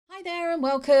Hi there and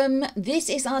welcome. This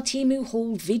is our Temu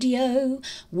haul video.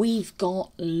 We've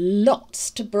got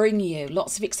lots to bring you,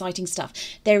 lots of exciting stuff.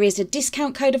 There is a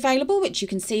discount code available, which you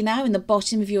can see now in the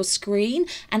bottom of your screen,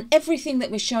 and everything that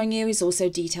we're showing you is also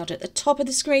detailed at the top of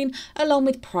the screen along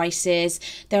with prices.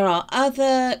 There are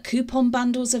other coupon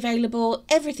bundles available.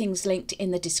 Everything's linked in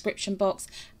the description box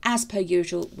as per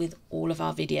usual with all of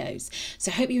our videos.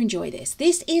 So I hope you enjoy this.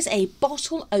 This is a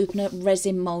bottle opener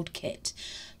resin mould kit.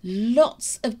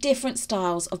 Lots of different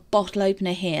styles of bottle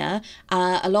opener here,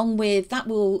 along with that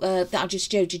I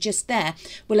just showed you just there,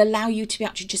 will allow you to be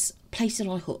able to just place it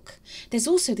on a hook. There's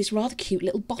also this rather cute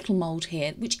little bottle mould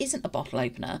here, which isn't a bottle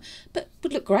opener, but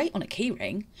would look great on a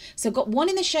keyring. So I've got one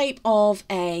in the shape of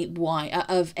a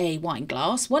wine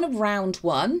glass, one a round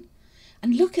one.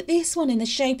 And look at this one in the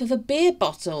shape of a beer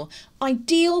bottle.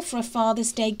 Ideal for a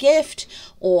Father's Day gift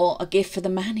or a gift for the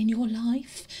man in your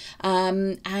life.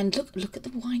 And look at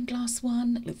the wine glass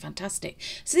one. Look fantastic.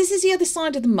 So this is the other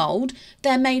side of the mould.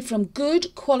 They're made from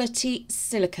good quality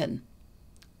silicone.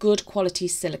 Good quality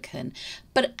silicone.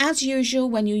 But as usual,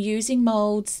 when you're using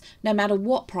moulds, no matter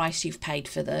what price you've paid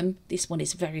for them, this one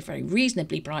is very, very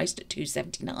reasonably priced at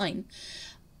 £2.79.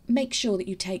 Make sure that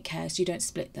you take care so you don't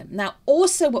split them. Now,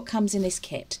 also what comes in this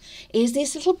kit is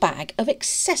this little bag of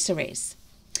accessories.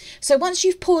 So once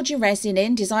you've poured your resin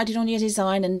in, decided on your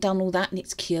design and done all that, and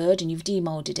it's cured and you've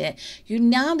demolded it, you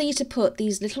now need to put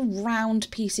these little round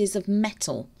pieces of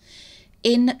metal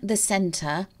in the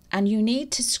centre and you need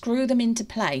to screw them into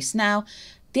place. Now,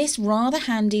 this rather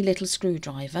handy little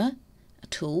screwdriver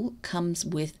tool comes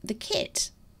with the kit,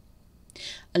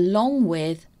 along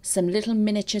with some little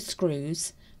miniature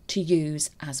screws to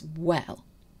use as well.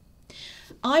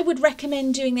 I would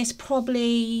recommend doing this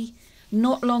probably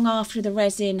not long after the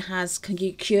resin has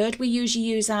cured. We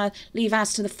usually leave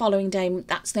ours to the following day.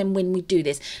 That's then when we do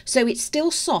this. So it's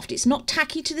still soft. It's not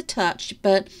tacky to the touch,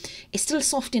 but it's still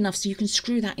soft enough so you can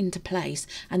screw that into place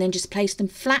and then just place them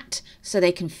flat so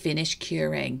they can finish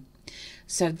curing.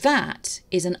 So that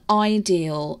is an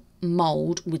ideal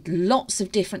mould with lots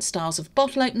of different styles of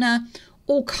bottle opener,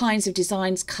 all kinds of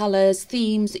designs, colours,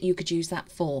 themes that you could use that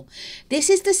for. This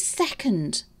is the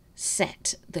second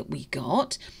set that we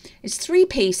got. It's 3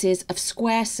 pieces of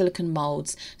square silicone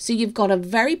moulds. So you've got a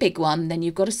very big one, then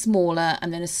you've got a smaller,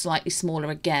 and then a slightly smaller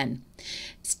again.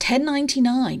 It's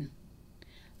 £10.99.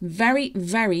 Very,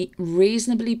 very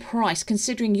reasonably priced,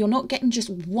 considering you're not getting just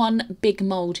one big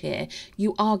mould here.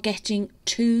 You are getting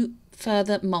 2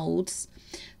 further moulds.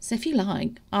 So if you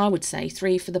like, I would say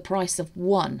 3 for the price of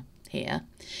 1. Here,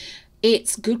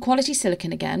 it's good quality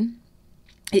silicone again.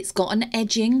 It's got an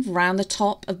edging around the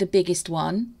top of the biggest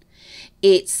one.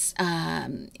 It's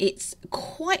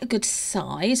quite a good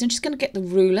size. I'm just going to get the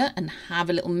ruler and have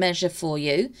a little measure for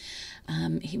you.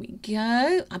 Here we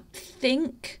go. I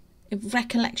think,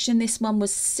 recollection, this one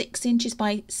was 6 inches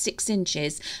by 6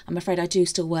 inches. I'm afraid I do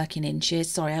still work in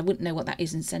inches. Sorry, I wouldn't know what that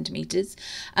is in centimetres.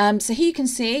 So here you can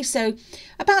see, so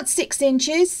about 6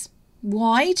 inches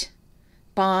wide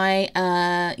by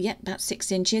about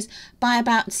 6 inches by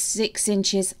about 6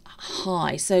 inches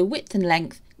high. So width and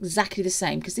length exactly the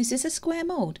same, because this is a square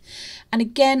mould. And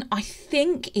again, I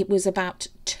think it was about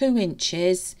 2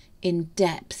 inches in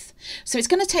depth. So it's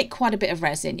going to take quite a bit of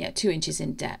resin, 2 inches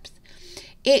in depth.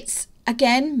 It's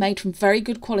again made from very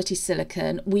good quality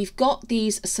silicone. We've got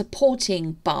these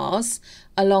supporting bars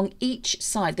along each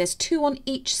side. There's 2 on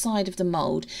each side of the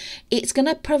mould. It's going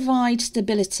to provide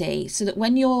stability so that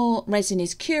when your resin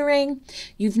is curing,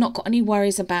 you've not got any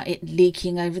worries about it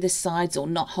leaking over the sides or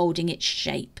not holding its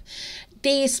shape.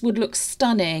 This would look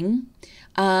stunning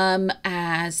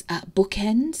as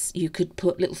bookends. You could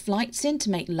put little flights in to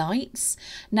make lights.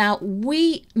 Now,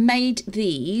 we made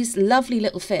these lovely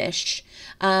little fish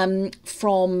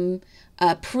from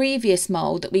a previous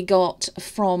mould that we got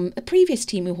from a previous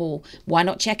Temu haul. Why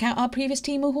not check out our previous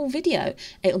Temu haul video?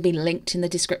 It'll be linked in the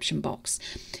description box.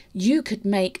 You could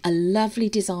make a lovely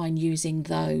design using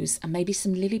those, and maybe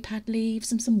some lily pad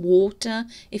leaves and some water,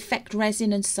 effect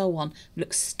resin and so on.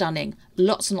 Looks stunning.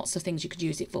 Lots and lots of things you could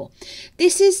use it for.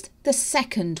 This is the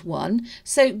second one.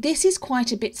 So this is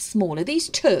quite a bit smaller. These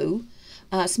 2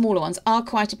 smaller ones are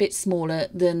quite a bit smaller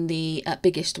than the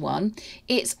biggest one.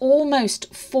 It's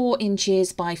almost 4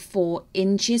 inches by 4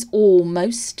 inches,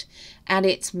 almost, at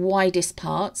its widest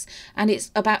parts, and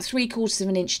it's about 3/4 of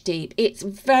an inch deep. It's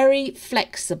very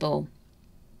flexible.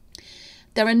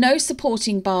 There are no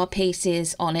supporting bar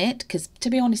pieces on it because, to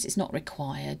be honest, it's not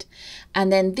required. And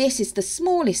then this is the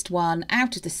smallest one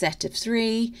out of the set of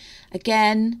 3.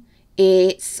 Again,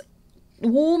 it's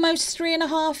almost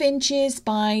 3.5 inches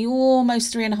by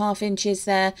almost 3.5 inches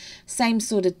there. Same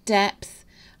sort of depth.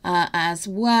 as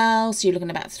well. So you're looking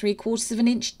about 3/4 of an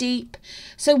inch deep.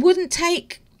 So wouldn't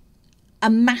take a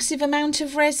massive amount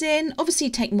of resin. Obviously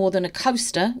take more than a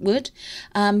coaster would,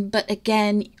 but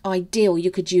again, ideal. You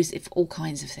could use it for all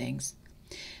kinds of things.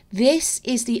 This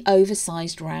is the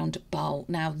oversized round bowl.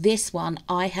 Now this one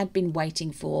I had been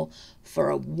waiting for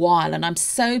a while, and I'm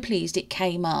so pleased it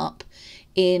came up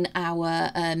in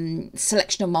our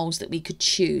selection of molds that we could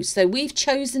choose. So we've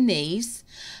chosen these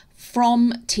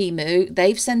from Temu.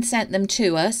 They've sent them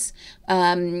to us.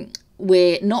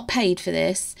 We're not paid for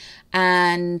this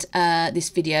and this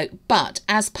video, but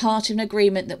as part of an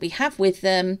agreement that we have with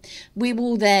them, we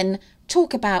will then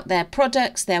talk about their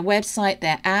products, their website,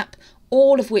 their app,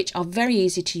 all of which are very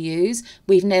easy to use.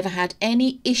 We've never had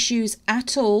any issues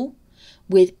at all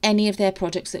with any of their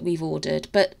products that we've ordered.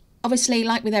 But obviously,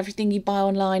 like with everything you buy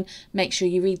online, make sure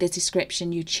you read the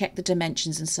description, you check the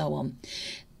dimensions and so on.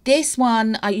 This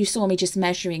one, you saw me just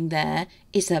measuring there,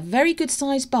 it's a very good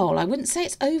size bowl. I wouldn't say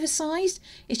it's oversized,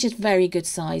 it's just very good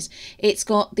size. It's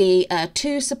got the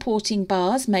 2 supporting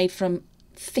bars made from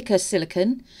thicker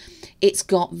silicone. It's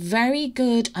got very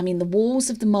good, I mean the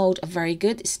walls of the mould are very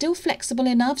good. It's still flexible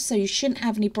enough so you shouldn't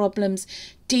have any problems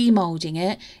demoulding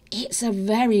it. It's a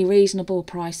very reasonable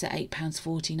price at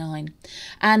 £8.49.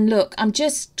 And look, I'm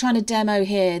just trying to demo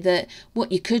here that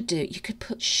what you could do, you could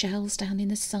put shells down in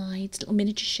the sides, little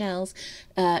miniature shells.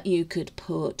 You could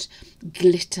put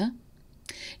glitter.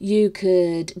 You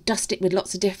could dust it with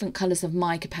lots of different colours of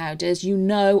mica powders. You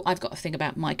know I've got a thing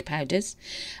about mica powders.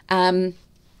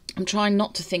 I'm trying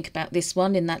not to think about this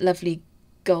one in that lovely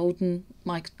golden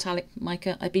metallic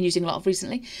mica I've been using a lot of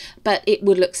recently, but it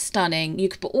would look stunning. You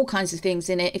could put all kinds of things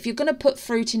in it. If you're going to put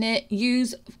fruit in it,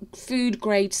 use food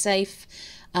safe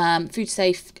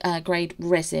grade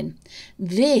resin.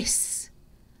 This,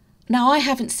 now I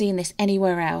haven't seen this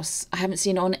anywhere else. I haven't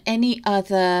seen it on any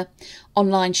other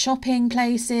online shopping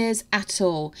places at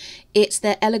all. It's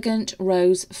their Elegant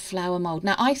Rose Flower Mould.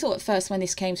 Now I thought at first when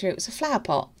this came through it was a flower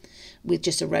pot with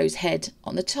just a rose head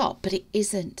on the top, but it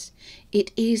isn't.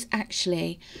 It is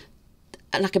actually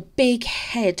like a big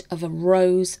head of a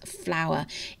rose flower.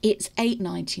 It's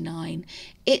 $8.99.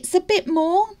 It's a bit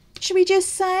more, should we just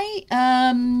say,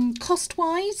 cost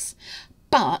wise,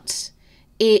 but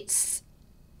it's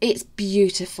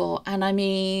beautiful. And I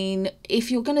mean,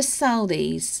 if you're going to sell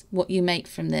these, what you make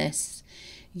from this,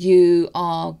 you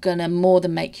are gonna more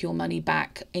than make your money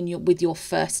back with your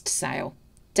first sale,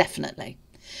 definitely.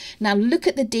 Now look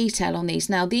at the detail on these.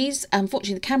 Now these,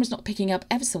 unfortunately the camera's not picking up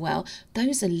ever so well.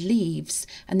 Those are leaves,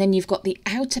 and then you've got the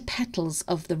outer petals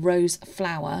of the rose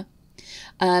flower.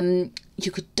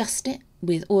 You could dust it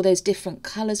with all those different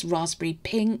colours, raspberry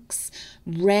pinks,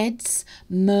 reds,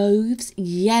 mauves,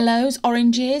 yellows,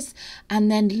 oranges,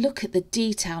 and then look at the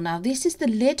detail. Now this is the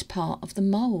lid part of the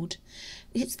mould.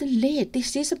 It's the lid.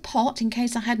 This is a pot, in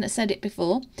case I hadn't said it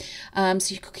before. So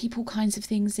you could keep all kinds of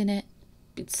things in it.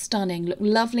 It's stunning. Look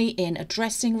lovely in a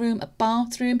dressing room, a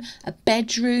bathroom, a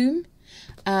bedroom.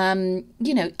 You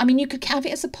know, I mean, you could have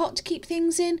it as a pot to keep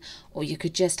things in, or you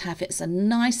could just have it as a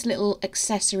nice little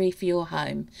accessory for your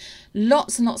home.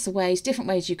 Lots and lots of ways, different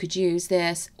ways you could use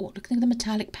this. Oh, look at the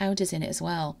metallic powders in it as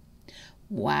well.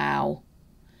 Wow.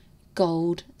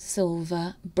 Gold,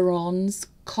 silver, bronze,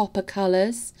 copper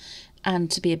colours,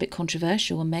 and to be a bit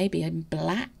controversial, maybe in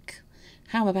black.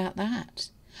 How about that?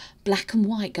 Black and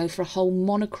white go for a whole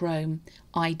monochrome,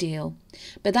 ideal.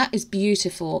 But that is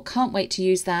beautiful. Can't wait to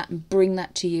use that and bring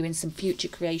that to you in some future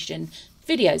creation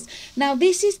videos. Now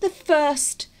this is the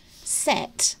first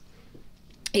set.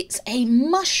 It's a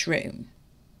mushroom.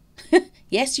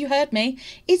 Yes, you heard me.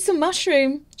 It's a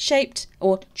mushroom shaped,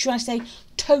 or should I say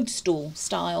toadstool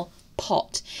style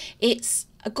pot. It's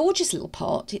a gorgeous little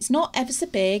pot. It's not ever so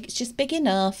big, it's just big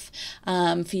enough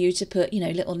for you to put, you know,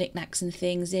 little knickknacks and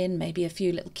things in, maybe a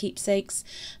few little keepsakes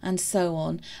and so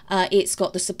on. It's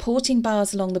got the supporting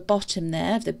bars along the bottom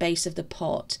there of the base of the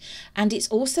pot, and it's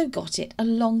also got it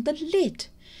along the lid.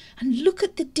 And look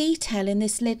at the detail in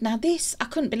this lid. Now this, I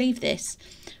couldn't believe this,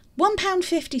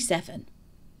 £1.57.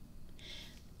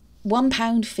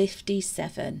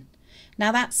 £1.57.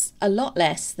 Now that's a lot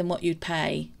less than what you'd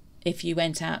pay if you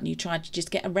went out and you tried to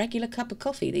just get a regular cup of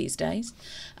coffee these days.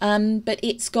 But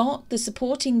it's got the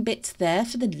supporting bits there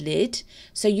for the lid,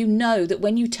 so you know that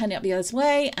when you turn it up the other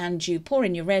way and you pour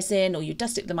in your resin, or you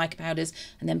dust it with the mica powders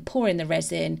and then pour in the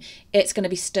resin, it's going to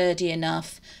be sturdy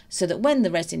enough so that when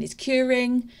the resin is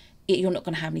curing, you're not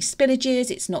going to have any spillages,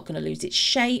 it's not going to lose its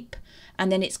shape,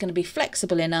 and then it's going to be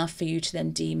flexible enough for you to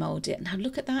then demold it. Now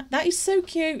look at that. That is so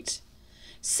cute.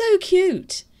 So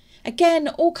cute. Again,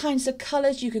 all kinds of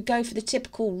colours. You could go for the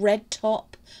typical red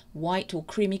top, white or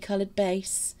creamy coloured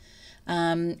base.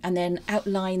 and then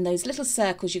outline those little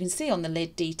circles you can see on the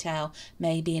lid detail,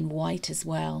 maybe in white as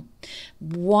well.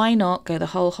 Why not go the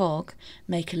whole hog,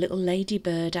 make a little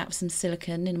ladybird out of some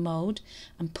silicone in a mould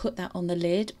and put that on the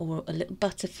lid, or a little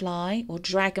butterfly or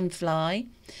dragonfly.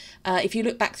 If you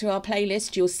look back through our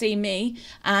playlist, you'll see me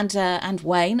and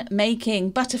Wayne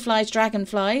making butterflies,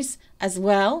 dragonflies as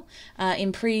well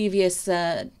in previous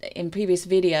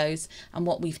videos, and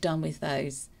what we've done with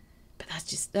those. But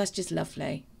that's just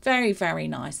lovely. Very, very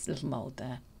nice little mould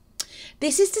there.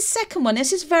 This is the second one.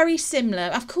 This is very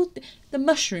similar. I've called the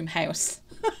Mushroom House.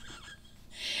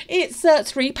 It's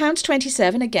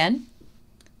 £3.27 again.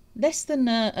 Less than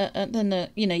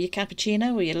you know, your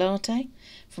cappuccino or your latte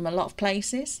from a lot of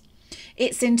places.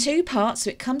 It's in two parts, so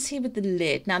it comes here with the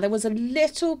lid. Now, there was a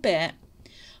little bit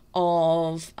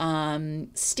of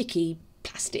sticky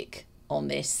plastic on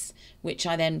this, which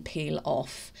I then peel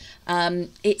off.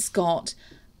 It's got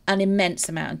an immense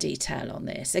amount of detail on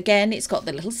this. Again, it's got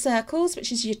the little circles,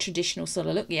 which is your traditional sort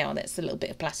of look. Yeah, that's a little bit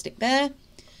of plastic there.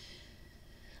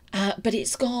 But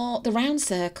it's got the round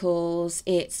circles.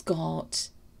 It's got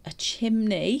a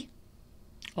chimney.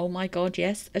 Oh my God,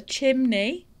 yes, a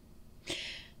chimney.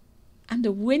 And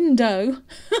a window.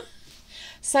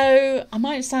 So I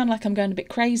might sound like I'm going a bit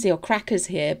crazy or crackers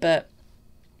here, but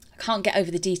I can't get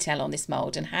over the detail on this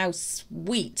mould and how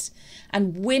sweet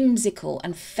and whimsical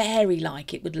and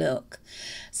fairy-like it would look.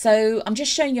 So I'm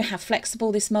just showing you how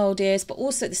flexible this mould is, but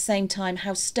also at the same time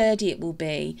how sturdy it will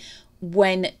be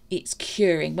when it's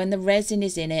curing, when the resin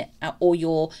is in it, or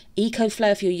your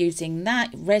EcoFlow if you're using that,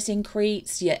 resin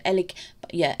cretes, your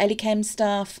Elichem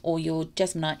stuff, or your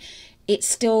Jesmonite. It's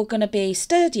still going to be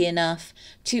sturdy enough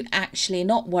to actually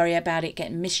not worry about it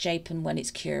getting misshapen when it's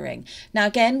curing. Now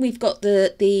again, we've got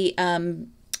the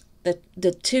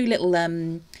two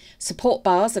little support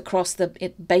bars across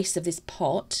the base of this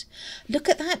pot. Look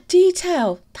at that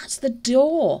detail. That's the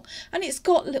door, and it's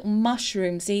got little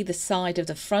mushrooms either side of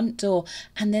the front door,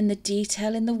 and then the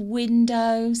detail in the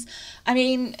windows. I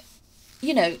mean,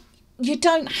 you know, you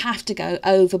don't have to go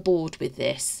overboard with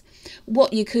this.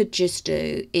 What you could just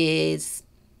do is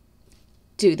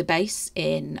do the base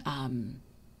in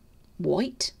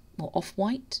white or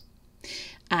off-white,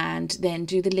 and then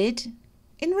do the lid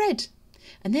in red.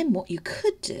 And then what you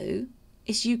could do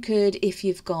is you could, if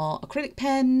you've got acrylic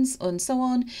pens and so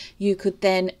on, you could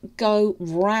then go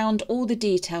round all the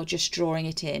detail just drawing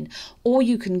it in. Or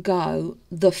you can go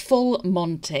the full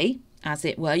Monty, as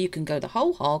it were. You can go the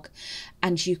whole hog,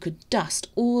 and you could dust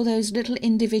all those little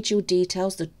individual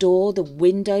details, the door, the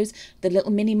windows, the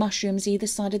little mini mushrooms either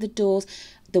side of the doors,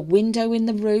 the window in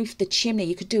the roof, the chimney.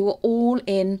 You could do it all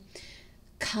in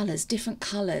colours, different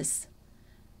colours,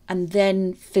 and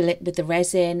then fill it with the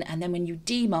resin. And then when you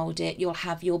demould it, you'll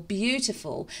have your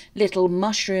beautiful little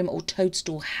mushroom or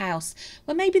toadstool house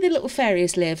where maybe the little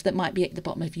fairies live that might be at the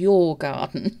bottom of your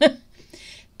garden.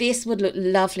 This would look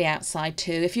lovely outside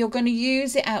too. If you're going to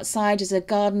use it outside as a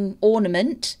garden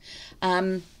ornament,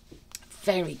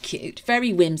 very cute,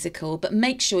 very whimsical, but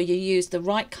make sure you use the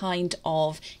right kind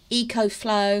of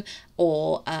EcoFlow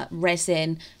or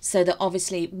resin, so that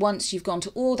obviously once you've gone to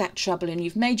all that trouble and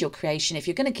you've made your creation, if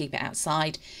you're going to keep it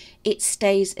outside, it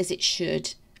stays as it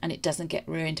should and it doesn't get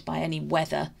ruined by any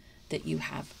weather that you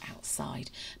have outside.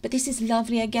 But this is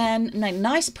lovely again, a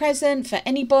nice present for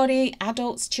anybody,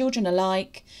 adults, children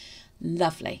alike.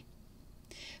 Lovely.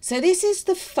 So this is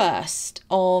the first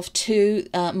of two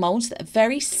moulds that are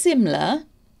very similar,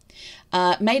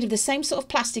 made of the same sort of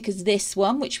plastic as this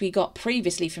one, which we got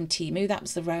previously from Temu. That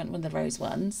was one of the rose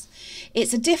ones.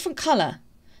 It's a different colour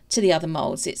to the other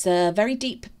moulds. It's a very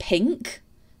deep pink,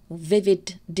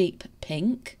 vivid deep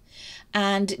pink.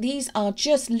 And these are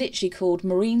just literally called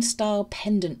marine style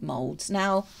pendant moulds.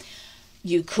 Now,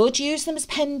 you could use them as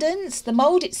pendants. The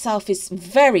mould itself is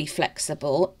very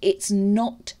flexible. It's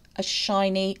not a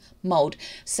shiny mould.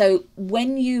 So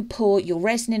when you pour your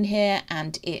resin in here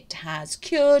and it has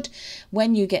cured,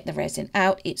 when you get the resin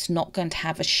out, it's not going to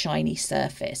have a shiny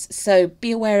surface. So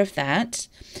be aware of that.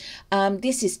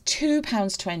 This is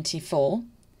 £2.24.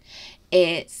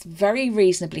 It's very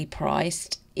reasonably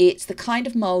priced. It's the kind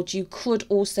of mould you could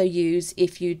also use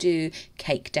if you do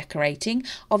cake decorating.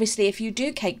 Obviously, if you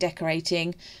do cake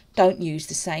decorating, don't use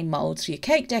the same moulds for your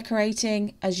cake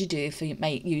decorating as you do for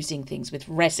using things with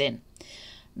resin.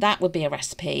 That would be a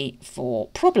recipe for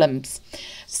problems.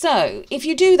 So if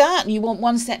you do that and you want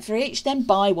one set for each, then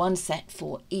buy one set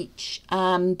for each.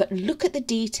 But look at the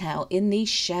detail in these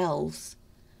shells.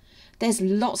 There's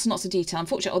lots and lots of detail.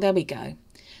 Unfortunately, oh, there we go.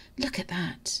 Look at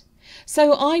that.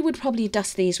 So I would probably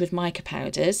dust these with mica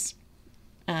powders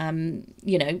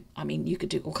You know, I mean, you could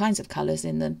do all kinds of colours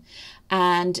in them.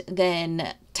 And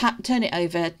then turn it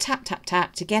over, tap, tap,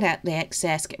 tap to get out the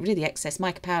excess, get rid of the excess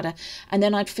mica powder. And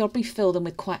then I'd probably fill them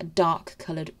with quite a dark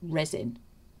coloured resin.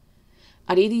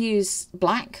 I'd either use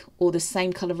black or the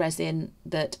same colour resin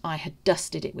that I had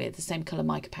dusted it with, the same colour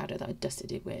mica powder that I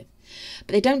dusted it with.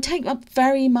 But they don't take up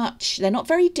very much, they're not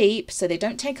very deep, so they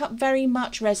don't take up very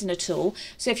much resin at all.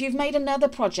 So if you've made another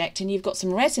project and you've got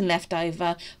some resin left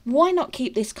over, why not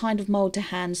keep this kind of mould to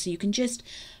hand so you can just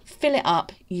fill it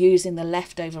up using the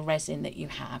leftover resin that you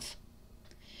have.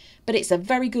 But it's a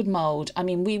very good mould. I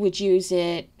mean, we would use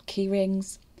it, key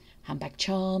rings, handbag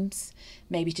charms,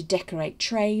 maybe to decorate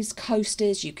trays,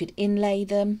 coasters, you could inlay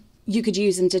them. You could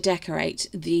use them to decorate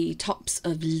the tops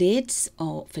of lids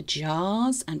or for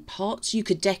jars and pots. You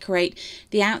could decorate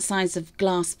the outsides of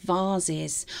glass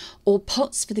vases or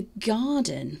pots for the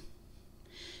garden.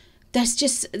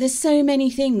 There's so many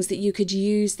things that you could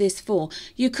use this for.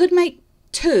 You could make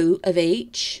 2 of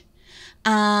each,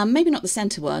 maybe not the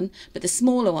centre one, but the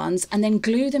smaller ones, and then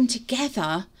glue them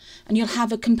together and you'll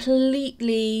have a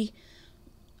completely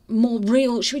more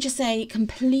real, should we just say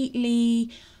completely,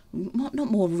 not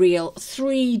more real,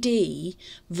 3D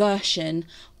version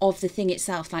of the thing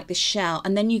itself, like the shell.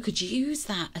 And then you could use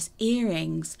that as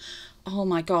earrings. Oh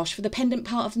my gosh, for the pendant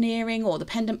part of an earring or the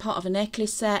pendant part of a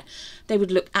necklace set, they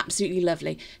would look absolutely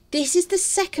lovely. This is the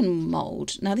second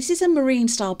mould. Now this is a marine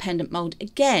style pendant mould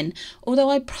again, although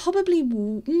I probably,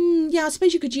 yeah, I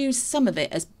suppose you could use some of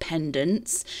it as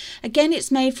pendants. Again, it's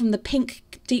made from the pink,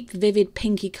 deep vivid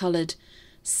pinky coloured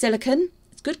silicone.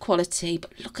 It's good quality,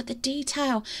 but look at the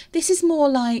detail. This is more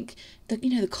like the,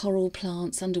 you know, the coral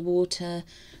plants underwater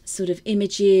sort of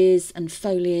images and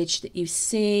foliage that you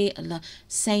see.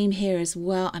 Same here as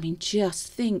well. I mean,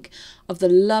 just think of the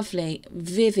lovely,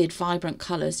 vivid, vibrant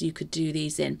colours you could do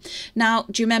these in. Now,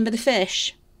 do you remember the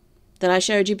fish that I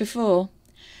showed you before?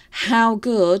 How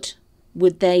good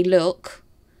would they look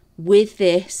with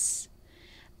this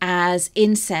as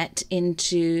inset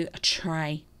into a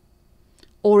tray,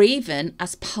 or even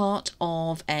as part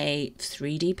of a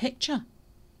 3D picture?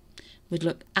 Would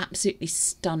look absolutely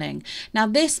stunning. Now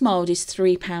this mould is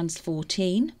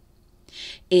 £3.14.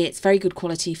 It's very good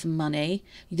quality for money.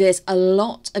 There's a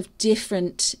lot of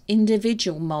different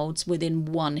individual moulds within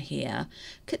one here.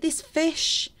 Look at this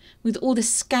fish with all the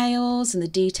scales and the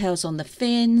details on the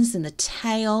fins and the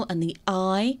tail and the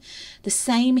eye. The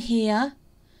same here.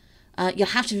 You'll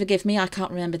have to forgive me, I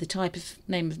can't remember the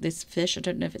name of this fish. I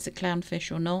don't know if it's a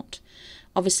clownfish or not.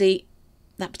 Obviously,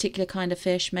 that particular kind of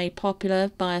fish made popular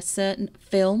by a certain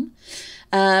film.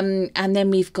 And then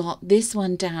we've got this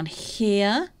one down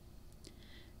here,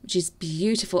 which is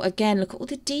beautiful. Again, look at all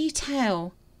the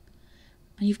detail.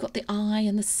 And you've got the eye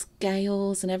and the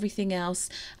scales and everything else.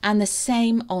 And the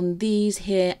same on these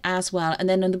here as well. And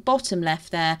then on the bottom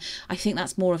left there, I think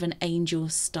that's more of an angel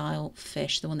style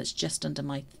fish, the one that's just under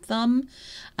my thumb.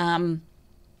 I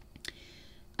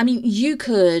mean, you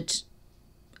could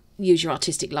use your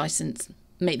artistic license,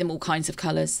 make them all kinds of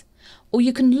colours. Or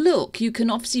you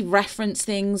can obviously reference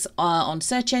things on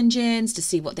search engines to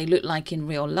see what they look like in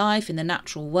real life, in the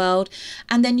natural world,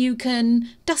 and then you can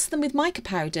dust them with mica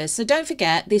powder. So don't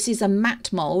forget, this is a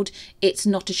matte mould, it's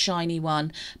not a shiny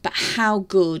one, but how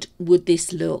good would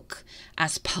this look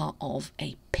as part of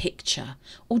a picture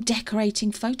or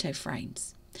decorating photo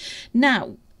frames?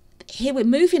 Now, here we're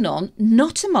moving on,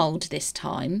 not a mould this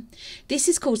time. This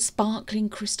is called Sparkling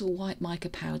Crystal White Mica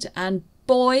Powder, and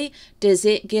boy, does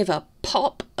it give a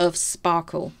pop of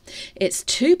sparkle. It's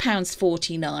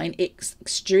 £2.49. It's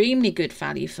extremely good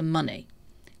value for money.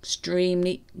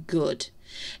 Extremely good.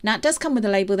 Now, it does come with a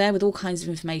label there with all kinds of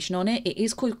information on it. It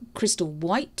is called Crystal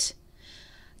White.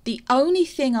 The only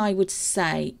thing I would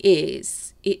say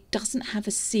is it doesn't have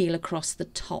a seal across the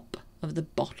top of the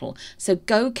bottle, so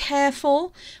go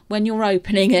careful when you're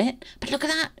opening it. But look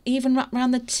at that, even around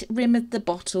the rim of the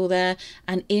bottle there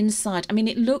and inside. I mean,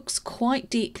 it looks quite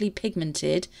deeply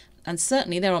pigmented, and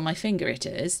certainly there on my finger it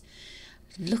is.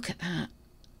 Look at that.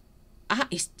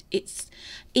 It's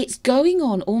going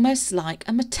on almost like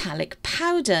a metallic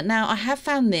powder. Now, I have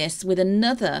found this with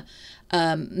another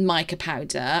mica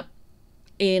powder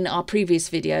in our previous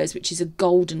videos, which is a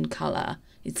golden colour.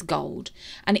 It's gold,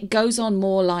 and it goes on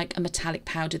more like a metallic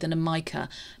powder than a mica,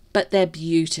 but they're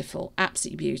beautiful,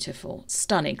 absolutely beautiful,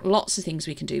 stunning. Lots of things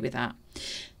we can do with that.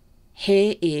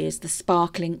 Here is the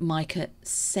sparkling mica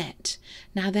set.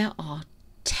 Now there are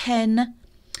 10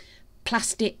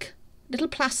 little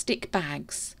plastic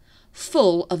bags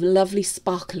full of lovely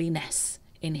sparkliness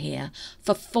in here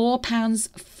for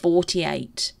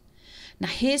 £4.48. Now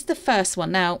here's the first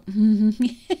one. Now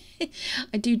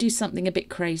I do something a bit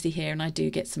crazy here, and I do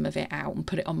get some of it out and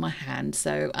put it on my hand.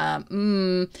 So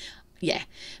yeah,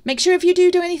 make sure if you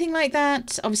do anything like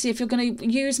that, obviously if you're going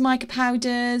to use mica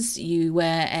powders, you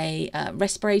wear a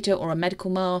respirator or a medical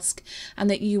mask, and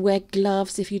that you wear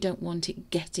gloves if you don't want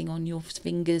it getting on your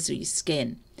fingers or your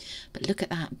skin. But look at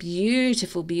that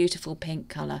beautiful, beautiful pink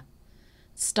colour.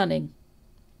 Stunning.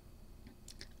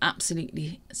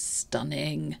 Absolutely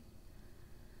stunning.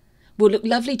 Will look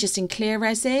lovely just in clear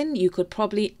resin. You could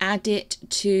probably add it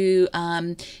to,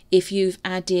 if you've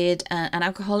added an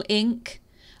alcohol ink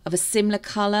of a similar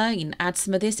colour, you can add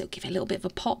some of this. It'll give it a little bit of a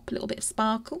pop, a little bit of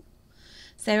sparkle.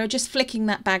 Sarah, just flicking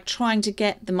that bag, trying to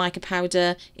get the mica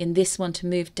powder in this one to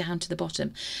move down to the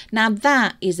bottom. Now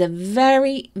that is a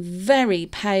very, very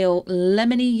pale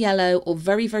lemony yellow or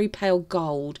very, very pale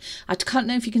gold. I can't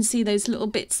know if you can see those little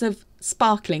bits of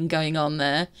sparkling going on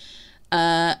there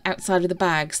outside of the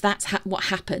bags. That's what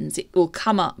happens. It will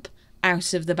come up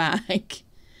out of the bag.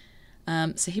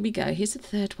 So here we go. Here's the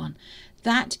third one.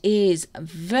 That is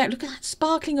very, look at that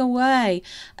sparkling away.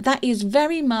 That is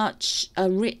very much a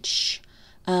rich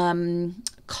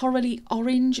corally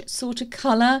orange sort of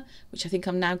colour, which I think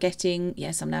I'm now getting.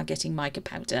 Yes, I'm now getting mica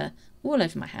powder all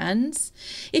over my hands.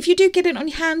 If you do get it on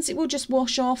your hands, it will just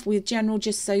wash off with general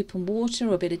just soap and water,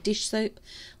 or a bit of dish soap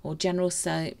or general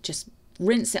soap. Just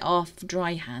rinse it off,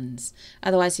 dry hands.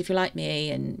 Otherwise, if you're like me,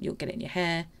 and you'll get it in your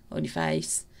hair, on your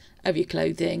face, over your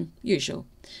clothing, usual.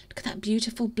 Look at that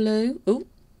beautiful blue. Oh,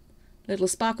 little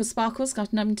sparkles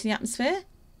going up into the atmosphere.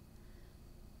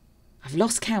 I've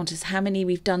lost count as how many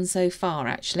we've done so far,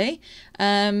 actually.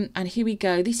 And here we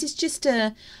go. This is just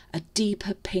a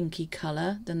deeper pinky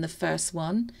colour than the first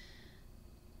one.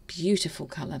 Beautiful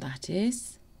colour that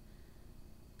is.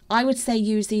 I would say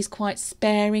use these quite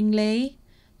sparingly,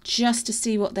 just to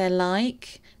see what they're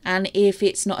like. And if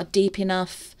it's not a deep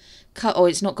enough or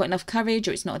it's not got enough coverage,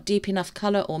 or it's not a deep enough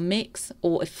colour or mix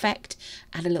or effect,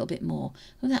 add a little bit more.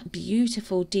 Look at that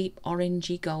beautiful deep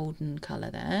orangey golden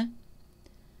colour there.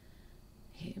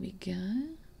 Here we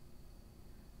go.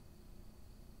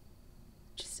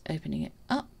 Just opening it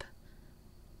up.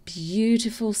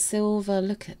 Beautiful silver,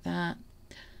 look at that.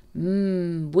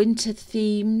 Winter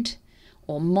themed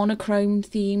or monochrome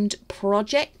themed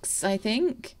projects, I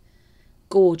think.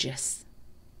 Gorgeous.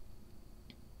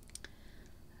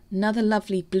 Another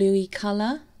lovely bluey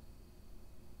colour.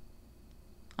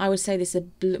 I would say this is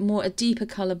a deeper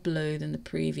colour blue than the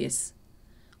previous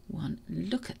one.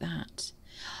 Look at that.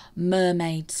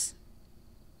 Mermaids.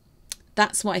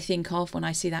 That's what I think of when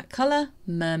I see that colour.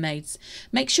 Mermaids.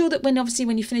 Make sure that when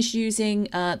you finish using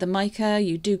the mica,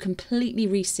 you do completely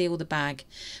reseal the bag.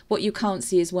 What you can't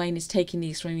see is Wayne is taking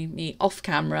these from me off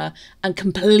camera and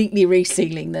completely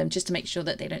resealing them, just to make sure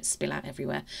that they don't spill out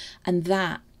everywhere. And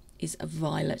that is a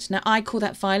violet. Now I call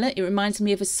that violet. It reminds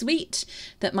me of a sweet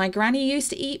that my granny used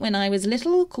to eat when I was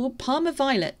little, called Parma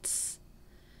violets.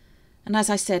 And as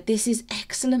I said, this is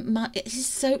excellent. It is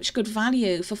such good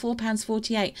value for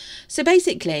 £4.48. So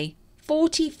basically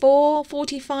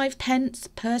 45 pence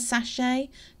per sachet.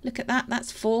 Look at that.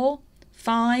 That's 4,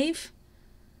 5.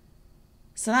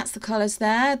 So that's the colours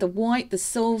there. The white, the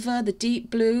silver, the deep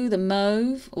blue, the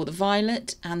mauve or the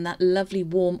violet, and that lovely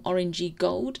warm orangey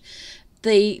gold.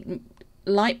 The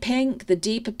light pink, the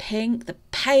deeper pink, the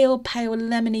pale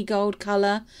lemony gold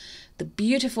colour, the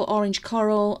beautiful orange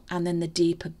coral, and then the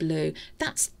deeper blue.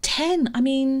 That's 10. I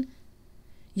mean,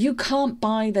 you can't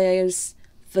buy those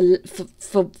for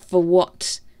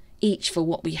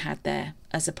what we had there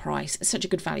as a price. It's such a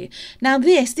good value. Now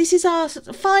this is our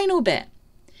final bit.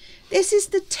 This is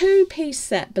the 2-piece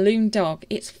set Balloon Dog.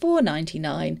 It's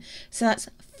 £4.99, so that's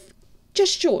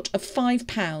just short of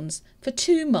 £5 for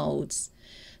 2 moulds.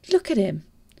 Look at him.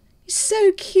 He's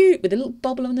so cute with a little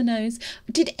bobble on the nose.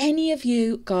 Did any of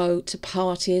you go to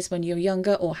parties when you were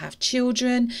younger, or have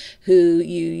children who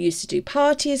you used to do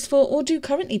parties for, or do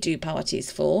currently do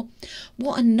parties for?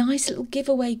 What a nice little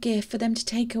giveaway gift for them to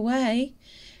take away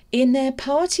in their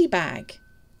party bag.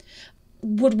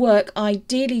 Would work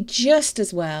ideally just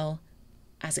as well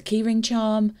as a keyring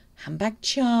charm, handbag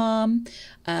charm,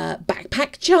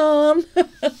 backpack charm.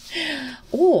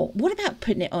 Or what about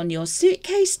putting it on your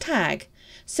suitcase tag,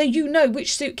 so you know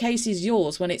which suitcase is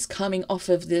yours when it's coming off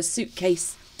of the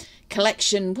suitcase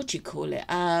collection. What do you call it?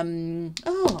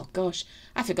 Oh gosh,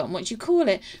 I've forgotten what you call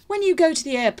it. When you go to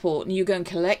the airport and you go and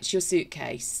collect your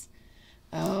suitcase,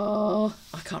 Oh,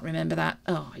 I can't remember that.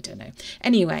 Oh, I don't know.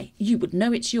 Anyway, you would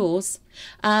know it's yours.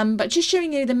 But just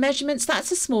showing you the measurements,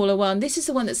 that's a smaller one. This is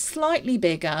the one that's slightly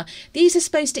bigger. These are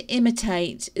supposed to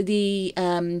imitate the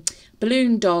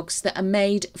balloon dogs that are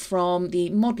made from the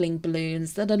modelling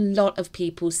balloons that a lot of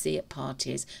people see at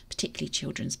parties, particularly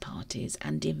children's parties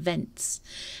and events.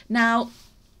 Now,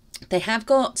 they have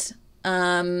got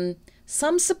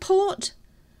some support,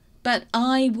 but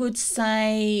I would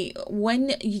say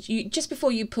when you just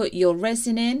before you put your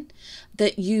resin in,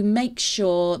 that you make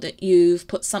sure that you've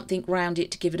put something around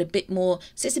it to give it a bit more,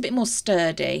 so it's a bit more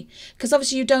sturdy, because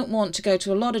obviously you don't want to go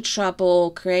to a lot of trouble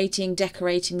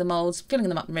decorating the moulds, filling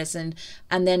them up in resin,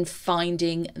 and then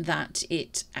finding that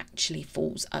it actually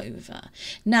falls over.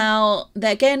 Now,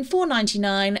 they're again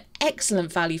 $4.99,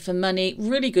 excellent value for money,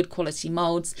 really good quality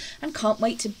moulds, and can't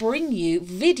wait to bring you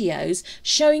videos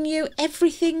showing you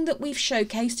everything that we've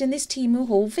showcased in this Temu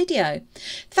haul video.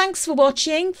 Thanks for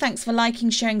watching, thanks for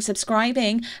liking, sharing, subscribing,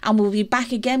 and we'll be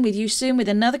back again with you soon with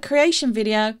another creation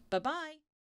video. Bye bye.